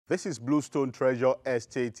This is Bluestone Treasure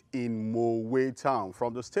Estate in Mowe Town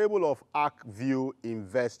from the stable of Arkview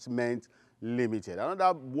Investment Limited.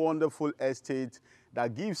 Another wonderful estate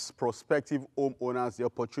that gives prospective homeowners the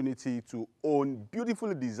opportunity to own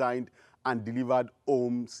beautifully designed and delivered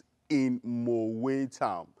homes in Mowe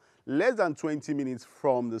Town. Less than 20 minutes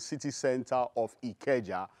from the city center of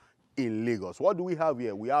Ikeja in Lagos. What do we have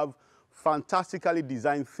here? We have fantastically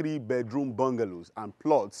designed 3-bedroom bungalows and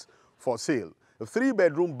plots for sale. The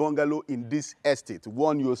 3-bedroom bungalow in this estate,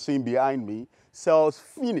 one you're seeing behind me, sells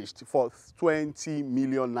finished for 20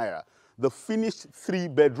 million naira. The finished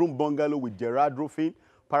 3-bedroom bungalow with Gerard roofing,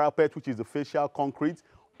 parapet, which is the facial concrete,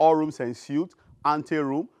 all rooms and suites,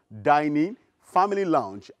 ante-room, dining, family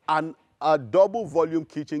lounge, and a double volume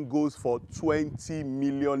kitchen goes for 20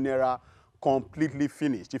 million naira, completely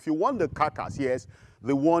finished. If you want the carcass, yes,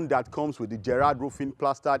 the one that comes with the Gerard roofing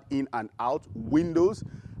plastered in and out, windows,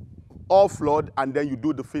 all floored, and then you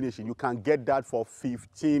do the finishing, you can get that for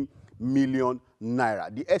 15 million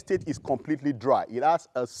naira. The estate is completely dry. It has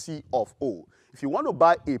a C of O. If you want to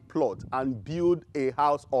buy a plot and build a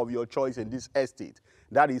house of your choice in this estate,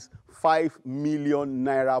 that is 5 million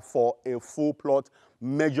naira for a full plot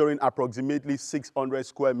measuring approximately 600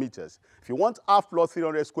 square meters. If you want half plot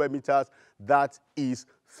 300 square meters, that is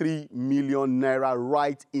 3 million naira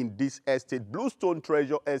right in this estate. Bluestone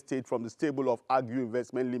Treasure Estate from the stable of Arkview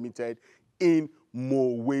Investment Limited in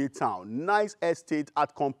Mowe Town. Nice estate.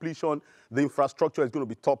 At completion, the infrastructure is going to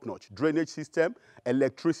be top-notch. Drainage system,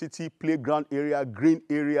 electricity, playground area, green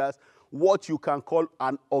areas. What you can call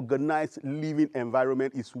an organized living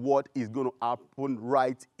environment is what is going to happen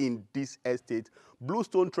right in this estate.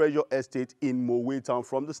 Bluestone Treasure Estate in Mowe Town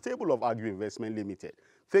from the stable of Arkview Investment Limited.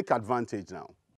 Take advantage now.